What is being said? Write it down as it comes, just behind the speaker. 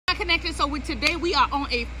connected. So today we are on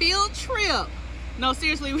a field trip. No,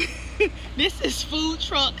 seriously, this is Food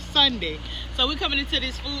Truck Sunday. So we're coming into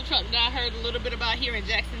this food truck that I heard a little bit about here in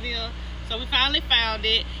Jacksonville. So we finally found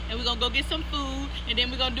it, and we're gonna go get some food, and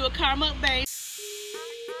then we're gonna do a car mukbang.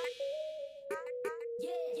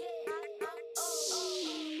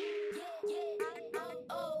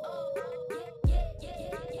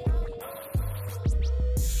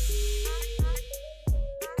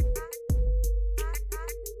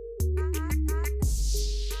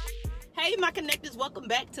 Hey my connectors, welcome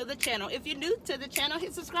back to the channel. If you're new to the channel,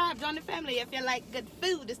 hit subscribe, join the family. If you like good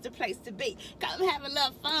food, it's the place to be. Come have a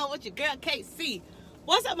little fun with your girl KC.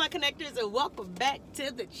 What's up my connectors, and welcome back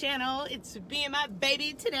to the channel. It's me and my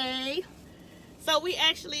baby today. So we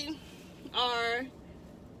actually are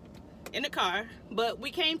in the car, but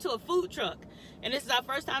we came to a food truck, and this is our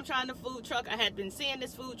first time trying the food truck. I had been seeing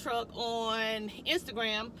this food truck on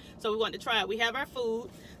Instagram, so we wanted to try it. We have our food.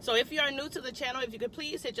 So if you are new to the channel, if you could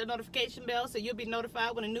please hit your notification bell so you'll be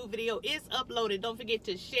notified when a new video is uploaded. Don't forget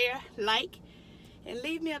to share, like, and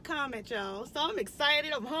leave me a comment, y'all. So I'm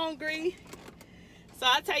excited, I'm hungry. So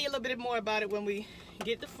I'll tell you a little bit more about it when we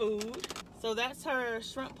get the food. So that's her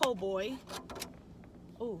shrimp po' boy.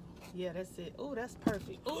 Oh, yeah, that's it. Oh, that's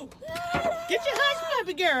perfect. Oh, get your hush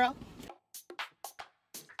puppy, girl.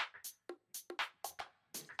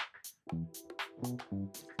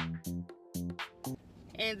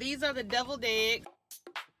 And these are the deviled eggs.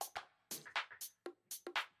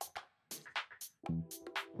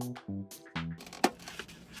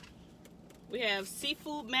 We have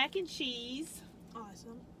seafood mac and cheese.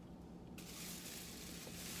 Awesome.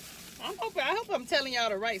 I hope I'm telling y'all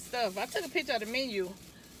the right stuff. I took a picture of the menu,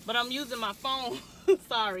 but I'm using my phone.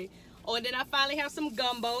 Sorry. Oh, and then I finally have some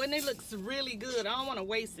gumbo, and it looks really good. I don't want to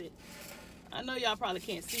waste it. I know y'all probably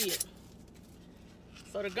can't see it.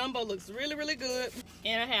 So the gumbo looks really, really good.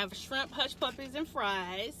 And I have shrimp hush puppies and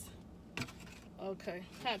fries. Okay,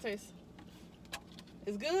 how it tastes?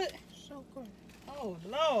 It's good? So good. Oh,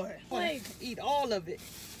 Lord. Like, eat all of it.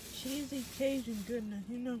 cheesy Cajun goodness,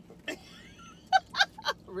 you know.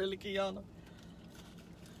 Really, Kiana?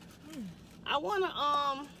 I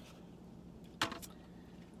wanna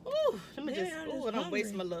ooh, let me just I don't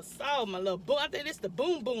waste my little sauce, my little boom. I think it's the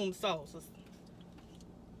boom boom sauce.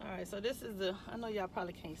 Alright, so this is the, I know y'all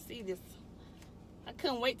probably can't see this. I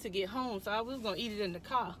couldn't wait to get home, so I was gonna eat it in the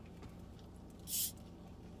car.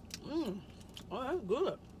 Oh, that's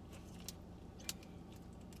good.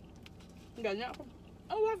 You got nothing?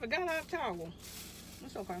 Oh, I forgot I have towel.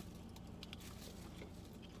 That's okay.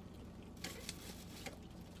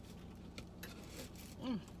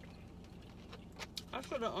 I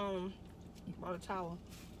should have brought a towel.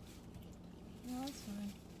 No, that's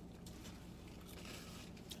fine.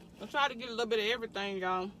 I try to get a little bit of everything,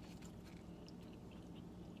 y'all.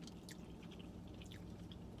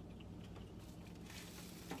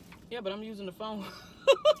 Yeah, but I'm using the phone.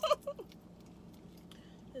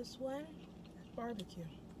 This one is barbecue.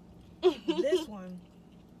 This one,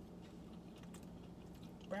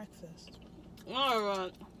 breakfast.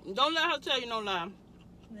 Alright. Don't let her tell you no lie.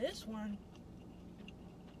 This one,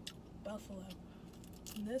 buffalo.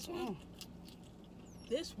 And this one,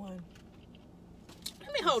 this one.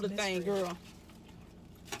 Let me hold the thing, girl.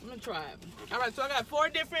 I'm gonna try it. Alright, so I got 4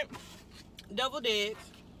 different deviled eggs.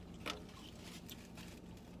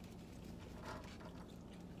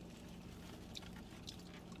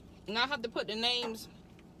 And I have to put the names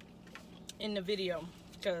in the video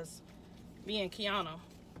because me and Kiana,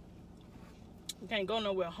 we can't go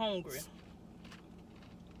nowhere hungry.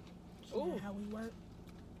 Ooh, how we work.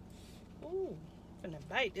 Ooh, finna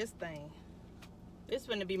bite this thing. This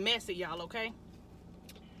finna be messy, y'all, okay?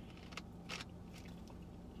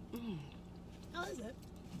 How is it?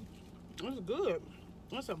 It's good.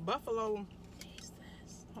 It's a buffalo. Taste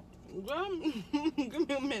this. Give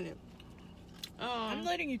me a minute. I'm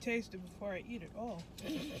letting you taste it before I eat it all.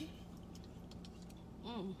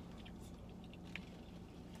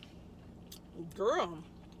 Girl.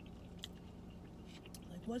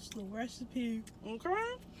 Like, what's the recipe? Okay.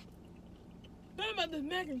 What about this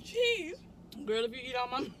mac and cheese? Girl, if you eat all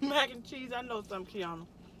my mac and cheese, I know something, Kiana.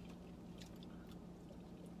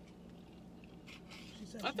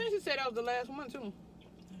 I think she said that was the last one, too.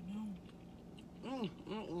 I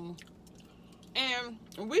know. And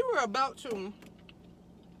we were about to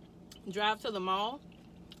drive to the mall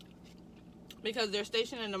because they're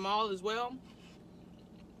stationed in the mall as well.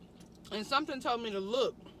 And something told me to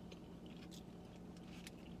look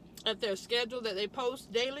at their schedule that they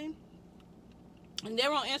post daily. And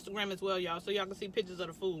they're on Instagram as well, y'all, so y'all can see pictures of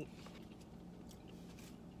the food.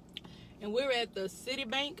 And we're at the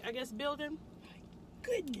Citibank, I guess, building.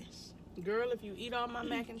 goodness. Girl, if you eat all my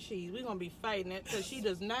mac and cheese, we're going to be fighting it because she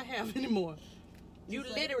does not have any more. You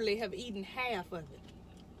literally have eaten half of it.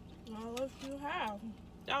 Well, if you have.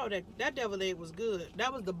 Oh, that deviled egg was good.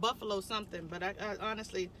 That was the buffalo something, but I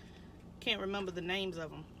honestly can't remember the names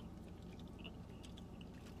of them.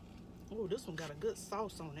 Oh, this one got a good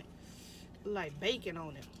sauce on it. Like bacon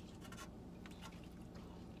on it.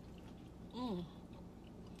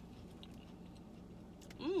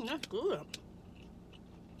 That's good.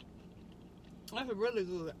 That's really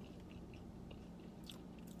good.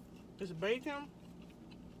 It's bacon.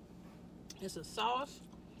 It's a sauce.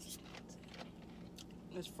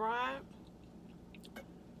 It's fried.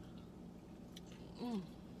 When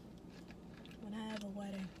I have a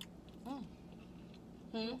wedding,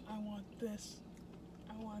 I want this.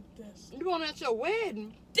 I want this. You want at your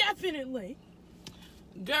wedding? Definitely.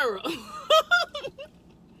 Girl.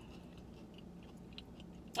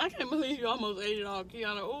 I can't believe you almost ate it all,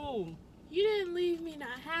 Kiana. Ooh. You didn't leave me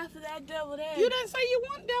not half of that deviled egg. You didn't say you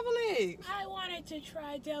want deviled eggs. I wanted to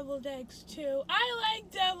try deviled eggs too. I like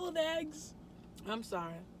deviled eggs. I'm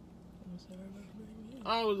sorry. I'm sorry about me.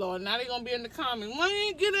 Oh, Lord. Now they're going to be in the comments. Why you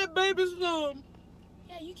ain't get that baby some?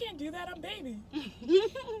 Yeah, you can't do that. I'm baby.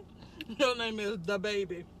 Your name is the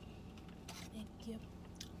baby. Thank you.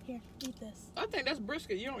 Here, eat this. I think that's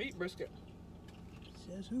brisket. You don't eat brisket.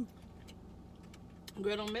 Says who?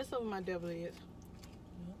 Girl, don't mess up with my deviled eggs.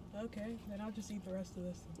 Okay, then I'll just eat the rest of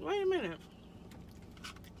this. Wait a minute.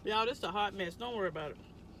 Y'all, this is a hot mess. Don't worry about it.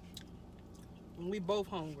 We both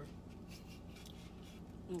hungry.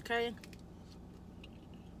 Okay?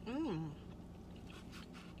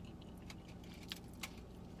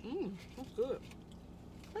 That's good.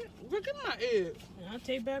 Hey, look at my eggs. And I'll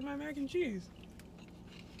take back my mac and cheese.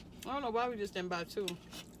 I don't know why we just didn't buy two.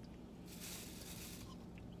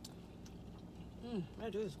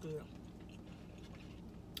 That is good.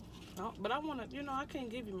 Oh, but I want to, I can't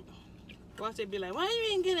give you. Watch they be like, why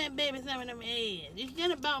you ain't get that baby some of them eggs? You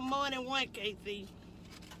should have bought more than one, KC.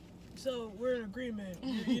 So we're in agreement.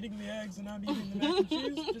 You're eating the eggs and I'm eating the mac and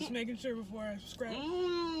cheese. Just making sure before I scrap.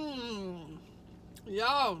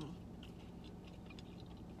 Y'all.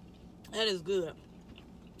 That is good.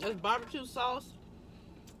 That's barbecue sauce.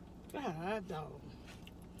 God, dog.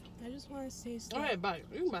 I just want to say Go ahead, bite it.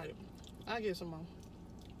 You can bite it. I'll get some more.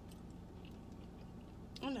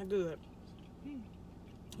 Isn't that good?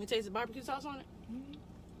 You taste the barbecue sauce on it?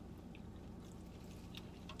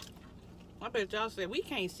 I bet y'all said we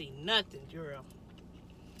can't see nothing, girl.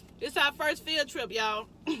 This our first field trip, y'all.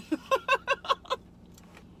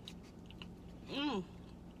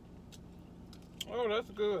 Oh,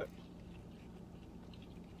 that's good.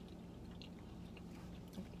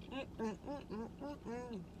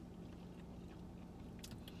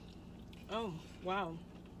 Oh, wow.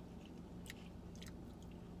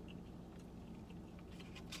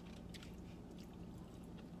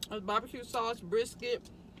 That's barbecue sauce, brisket.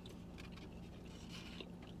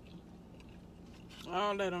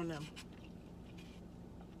 All that on them.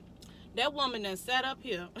 That woman that sat up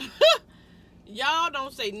here. Y'all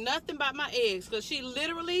don't say nothing about my eggs, because she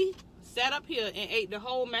literally sat up here and ate the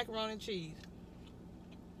whole macaroni and cheese.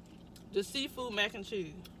 The seafood mac and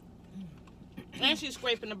cheese. And she's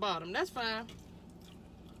scraping the bottom. That's fine.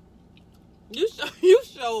 You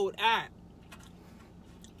showed out.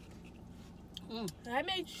 I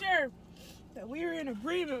made sure that we were in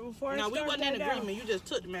agreement before I started. No, we wasn't in agreement. You just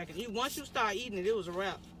took the mac and cheese. Once you start eating it, it was a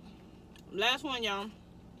wrap. Last one, y'all.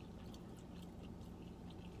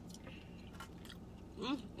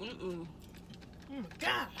 Oh my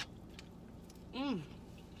God.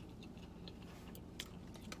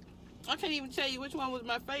 I can't even tell you which one was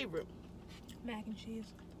my favorite. Mac and cheese.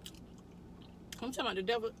 I'm talking about the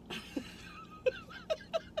devil.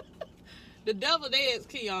 The deviled eggs,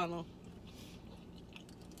 Kiana.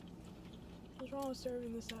 What's wrong with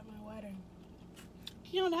serving this at my wedding?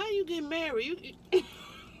 Kiana, how you get married?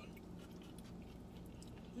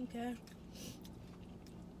 Okay.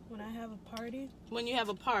 When I have a party. When you have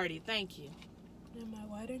a party, thank you. At my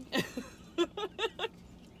wedding.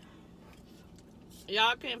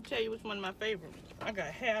 Y'all can't tell you which one of my favorites. I got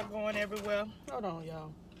hair going everywhere. Hold on,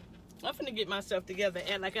 y'all. I'm finna get myself together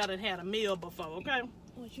and like I done had a meal before, okay?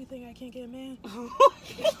 What, you think I can't get a man?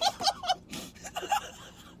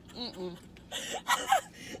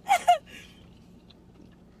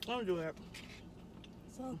 Don't do that.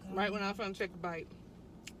 It's all gone. Right when I'm finna take a bite.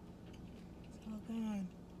 It's all gone.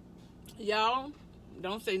 Y'all,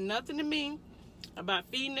 don't say nothing to me about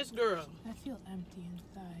feeding this girl. I feel empty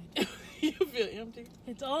inside. You feel empty?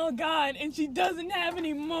 It's all gone and she doesn't have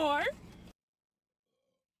any more.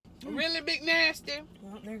 Really big nasty.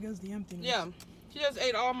 Well, there goes the emptiness. Yeah. She just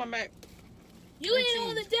ate all my mac. You ate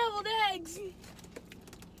all the deviled eggs.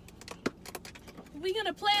 We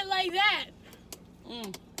gonna play it like that?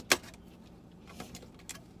 Mm.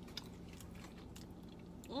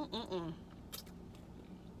 Mm-mm-mm.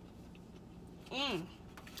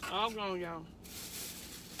 All gone, y'all.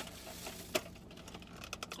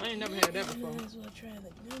 I ain't never had that before. Might as well try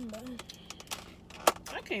the gumbo.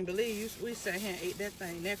 I can't believe we sat here and ate that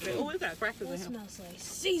thing that fast. Oh, we got crackers in That here. smells like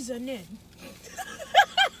seasoning.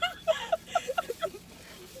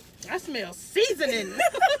 I smell seasoning.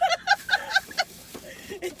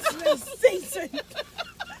 It smells seasoned.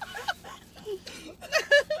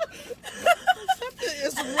 Something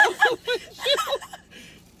is wrong with you.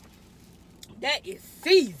 That is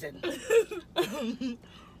seasoned.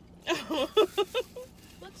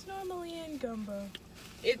 What's normally in gumbo?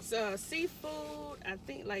 It's seafood, I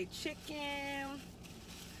think like chicken.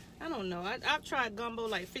 I don't know. I've tried gumbo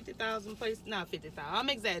like 50,000 places. Not 50,000. I'm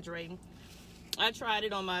exaggerating. I tried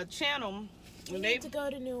it on my channel. We need to go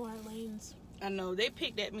to New Orleans. I know. They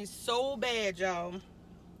picked at me so bad, y'all.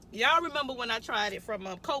 Y'all remember when I tried it from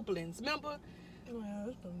Copeland's? Remember?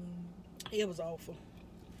 Well, It was awful.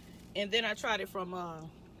 And then I tried it from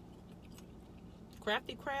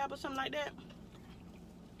Crafty Crab or something like that.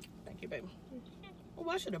 Thank you, baby. Oh,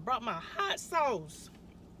 I should have brought my hot sauce.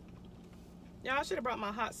 Y'all, I should have brought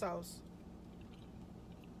my hot sauce.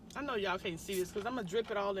 I know y'all can't see this because I'm going to drip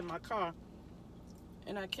it all in my car.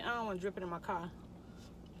 And I don't want to drip it in my car.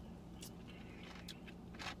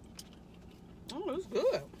 Oh, it's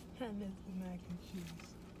good. I miss the mac and cheese.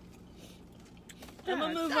 I'm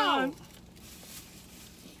gonna move dog. on.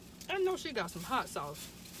 I know she got some hot sauce.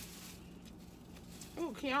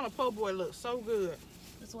 Oh, Kiana po' boy looks so good.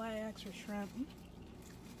 That's why I asked for shrimp.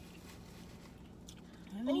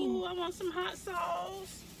 Oh, I want some hot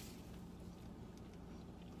sauce.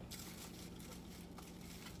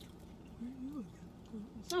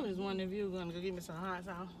 I was wondering if you were gonna go give me some hot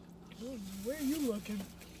sauce. Where are you looking?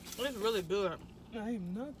 It's really good. I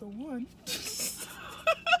am not the one.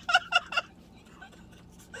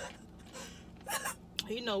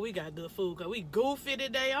 You know we got good food because we goofy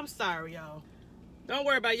today. I'm sorry, y'all. Don't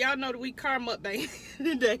worry about it. Y'all know that we car mukbang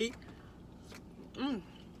today.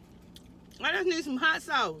 I just need some hot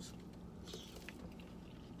sauce.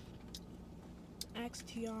 Ask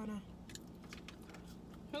Tiana.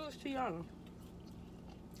 Who's Tiana?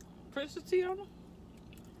 Princess Tiana?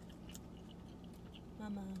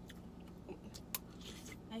 Mama.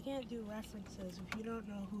 I can't do references if you don't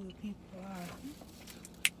know who the people are.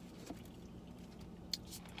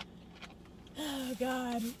 Oh,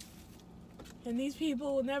 God. And these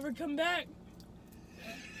people will never come back.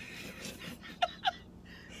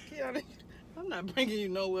 Tiana, I'm not bringing you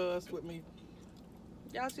nowhere else with me.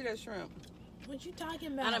 Y'all see that shrimp? What you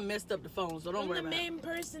talking about? I done messed up the phone, so don't worry I'm the about it. main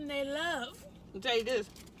person they love. I'll tell you this.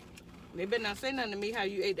 They better not say nothing to me how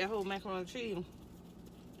you ate that whole macaroni and cheese.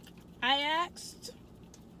 I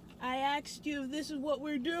asked you if this is what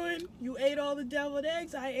we're doing. You ate all the deviled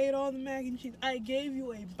eggs. I ate all the mac and cheese. I gave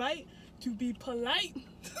you a bite to be polite.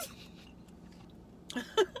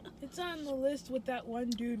 It's on the list with that one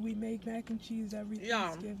dude we make mac and cheese every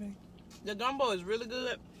Thanksgiving. The gumbo is really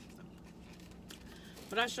good.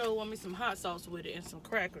 But I sure want me some hot sauce with it and some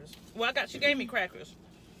crackers. Well, she gave me crackers.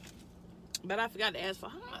 But I forgot to ask for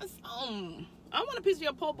hot sauce. I want a piece of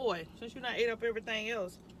your po' boy since you not ate up everything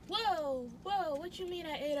else. Whoa, what you mean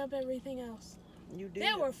I ate up everything else? You did.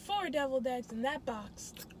 There were 4 deviled eggs in that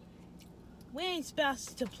box. We ain't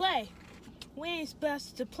supposed to play. We ain't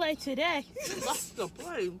supposed to play today. Supposed to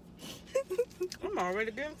play? I'm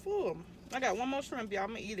already getting full. I got one more shrimp, y'all. I'm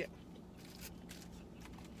going to eat it.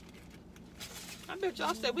 I bet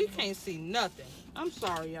y'all said we can't see nothing. I'm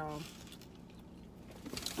sorry, y'all.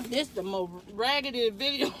 This the most raggedy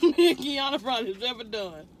video me and Kiana probably has ever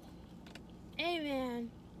done. Hey,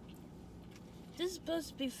 man. This is supposed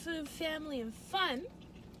to be food, family, and fun.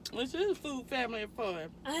 This is food, family, and fun.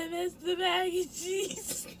 I miss the mac and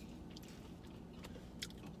cheese.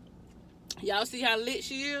 Y'all see how lit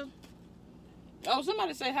she is? Oh,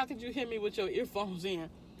 somebody say, how could you hear me with your earphones in?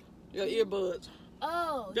 Your earbuds.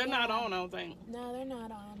 Oh, They're not on, I don't think. No, they're not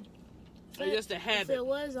on. They're just a habit. If it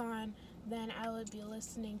was on, then I would be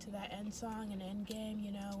listening to that end song and end game,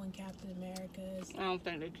 you know, when Captain America is. I don't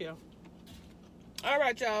think they care. All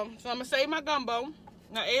right, y'all. So I'm going to save my gumbo.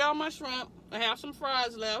 I ate all my shrimp. I have some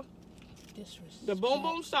fries left. Disrespect. The boom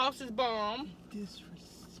boom sauce is bomb.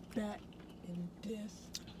 Disrespect and dis.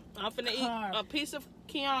 I'm finna eat a piece of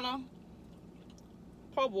Kiana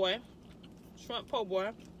po' boy. Shrimp po'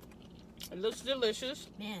 boy. It looks delicious.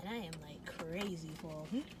 Man, I am like crazy full.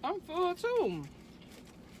 I'm full too.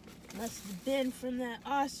 Must have been from that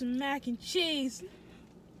awesome mac and cheese.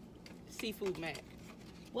 Seafood mac.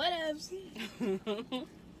 Whatevs. Here,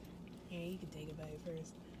 you can take a bite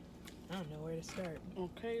first. I don't know where to start.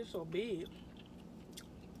 Okay, it's so big.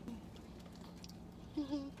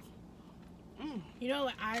 You know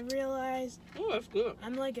what I realized? Oh, that's good.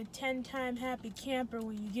 I'm like a 10-time happy camper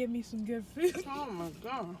when you give me some good food. Oh my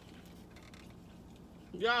God.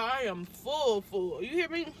 Yeah, I am full. You hear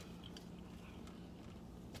me?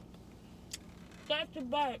 That's a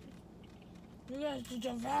bite. You guys should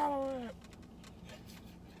devour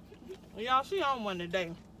it. Y'all, she on one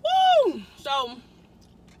today. Woo! So,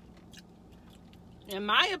 in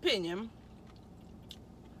my opinion,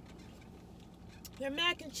 Their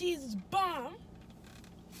mac and cheese is bomb.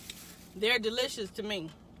 they're delicious to me.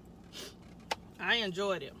 I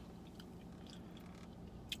enjoyed it.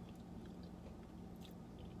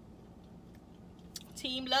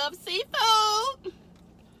 Team Love Seafood. I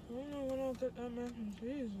don't know when I'll get that mac and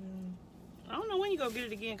cheese in. I don't know when you go get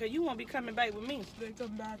it again, because you won't be coming back with me. They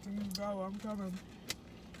come back and you go, I'm coming.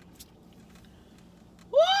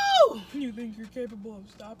 Woo! You think you're capable of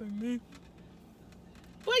stopping me?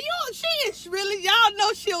 Well, she is really, y'all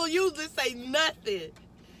know she don't usually say nothing.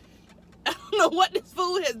 I don't know what this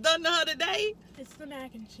food has done to her today. It's the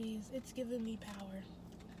mac and cheese. It's giving me power.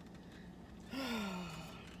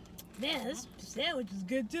 Man, this sandwich is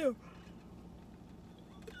good too.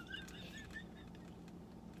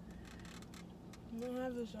 I'm gonna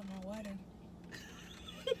have this at my wedding.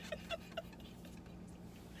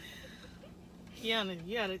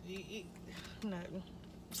 No.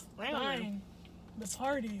 Fine. The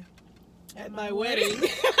party. At my wedding.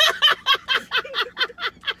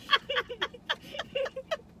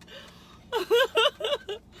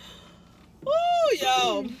 Woo,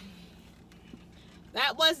 yo.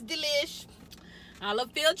 That was delish. Our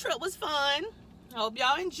field trip was fun. I hope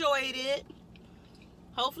y'all enjoyed it.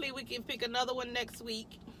 Hopefully we can pick another one next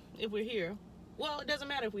week if we're here. Well, it doesn't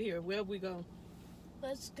matter if we're here. Wherever we go.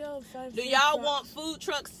 Let's go. Do y'all want food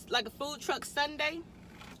trucks, like a food truck Sunday?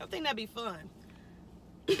 I think that'd be fun.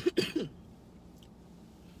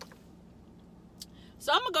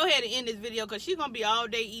 So I'm gonna go ahead and end this video because she's gonna be all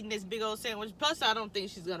day eating this big old sandwich. Plus, I don't think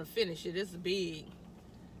she's gonna finish it. It's big.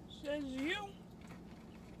 Says you.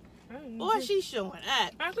 Boy, she's showing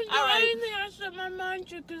that. I can do anything I set my mind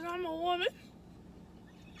to because I'm a woman.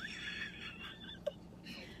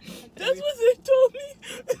 That's what they told me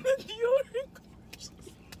in the deodorant commercials.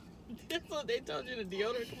 That's what they told you in the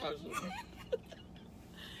deodorant commercial.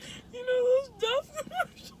 You know those Duff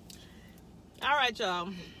commercials? All right, y'all.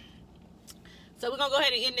 So we're going to go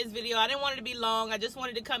ahead and end this video. I didn't want it to be long. I just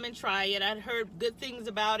wanted to come and try it. I'd heard good things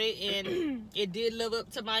about it, and it did live up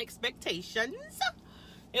to my expectations.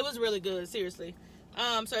 It was really good, seriously.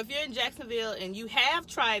 So if you're in Jacksonville and you have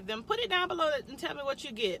tried them, put it down below and tell me what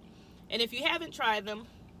you get. And if you haven't tried them,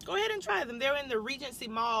 go ahead and try them. They're in the Regency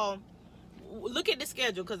Mall. Look at the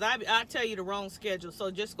schedule because I tell you the wrong schedule. So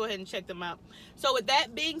just go ahead and check them out. So with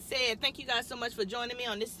that being said, thank you guys so much for joining me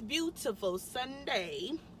on this beautiful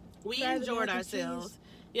Sunday. We enjoyed ourselves.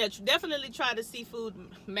 Yeah, definitely try the seafood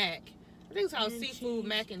mac. I think it's called seafood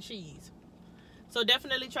mac and cheese. So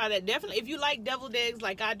definitely try that. Definitely, if you like deviled eggs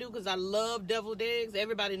like I do, because I love deviled eggs.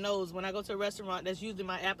 Everybody knows when I go to a restaurant, that's usually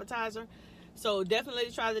my appetizer. So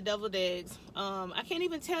definitely try the deviled eggs. I can't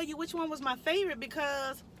even tell you which one was my favorite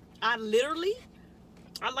because I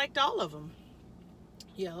liked all of them.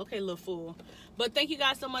 Yeah, okay, little fool. But thank you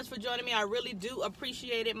guys so much for joining me. I really do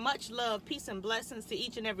appreciate it. Much love, peace, and blessings to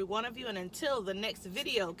each and every one of you. And until the next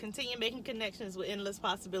video, continue making connections with endless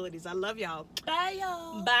possibilities. I love y'all. Bye,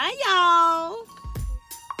 y'all. Bye, y'all.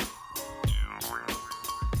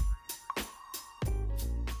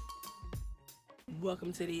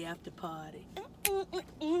 Welcome to the after party. Hey!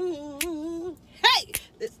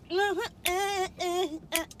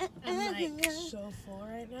 I'm like so full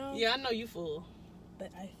right now. Yeah, I know you full.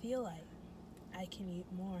 But I feel like I can eat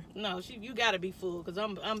more. No, you gotta be full because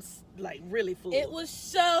I'm like really full. It was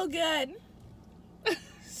so good.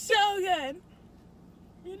 So good.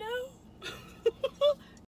 You know?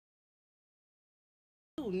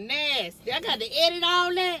 Ooh, nasty. I got to edit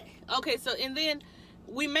all that. Okay, so and then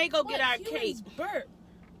we may go get our cake. Burp.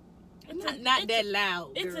 Not that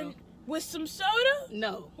loud, It's girl. with some soda?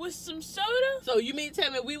 No. With some soda? So you mean tell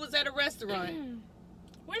me we was at a restaurant?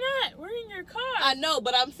 We're not. We're in your car. I know,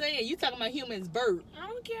 but I'm saying you talking about humans burp. I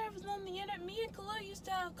don't care if it's on the internet. Me and Khalil used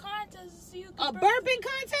to have contests to see who A could burp. burping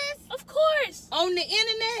contest? Of course. On the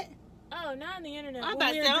internet? Oh, not on the internet. I'm When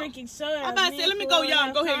about we to were say, drinking soda. I'm about to say, let me go, y'all,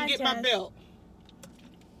 and go ahead and get my belt.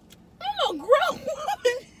 I'm a grown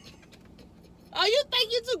woman. Oh, you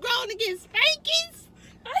think you too grown to get spankings?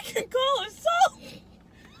 I I can call it salt.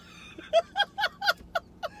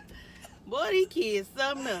 Boy, these kids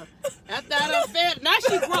something up. I thought I fed. Now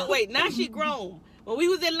she grown. Wait, now she grown. When we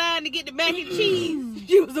was in line to get the mac and cheese,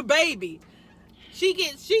 she was a baby. She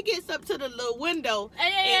gets up to the little window.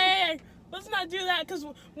 Hey. Let's not do that, because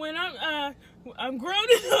when I'm grown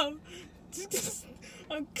up.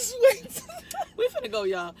 I'm sweet. We finna go,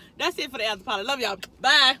 y'all. That's it for the after party. Love y'all.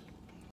 Bye.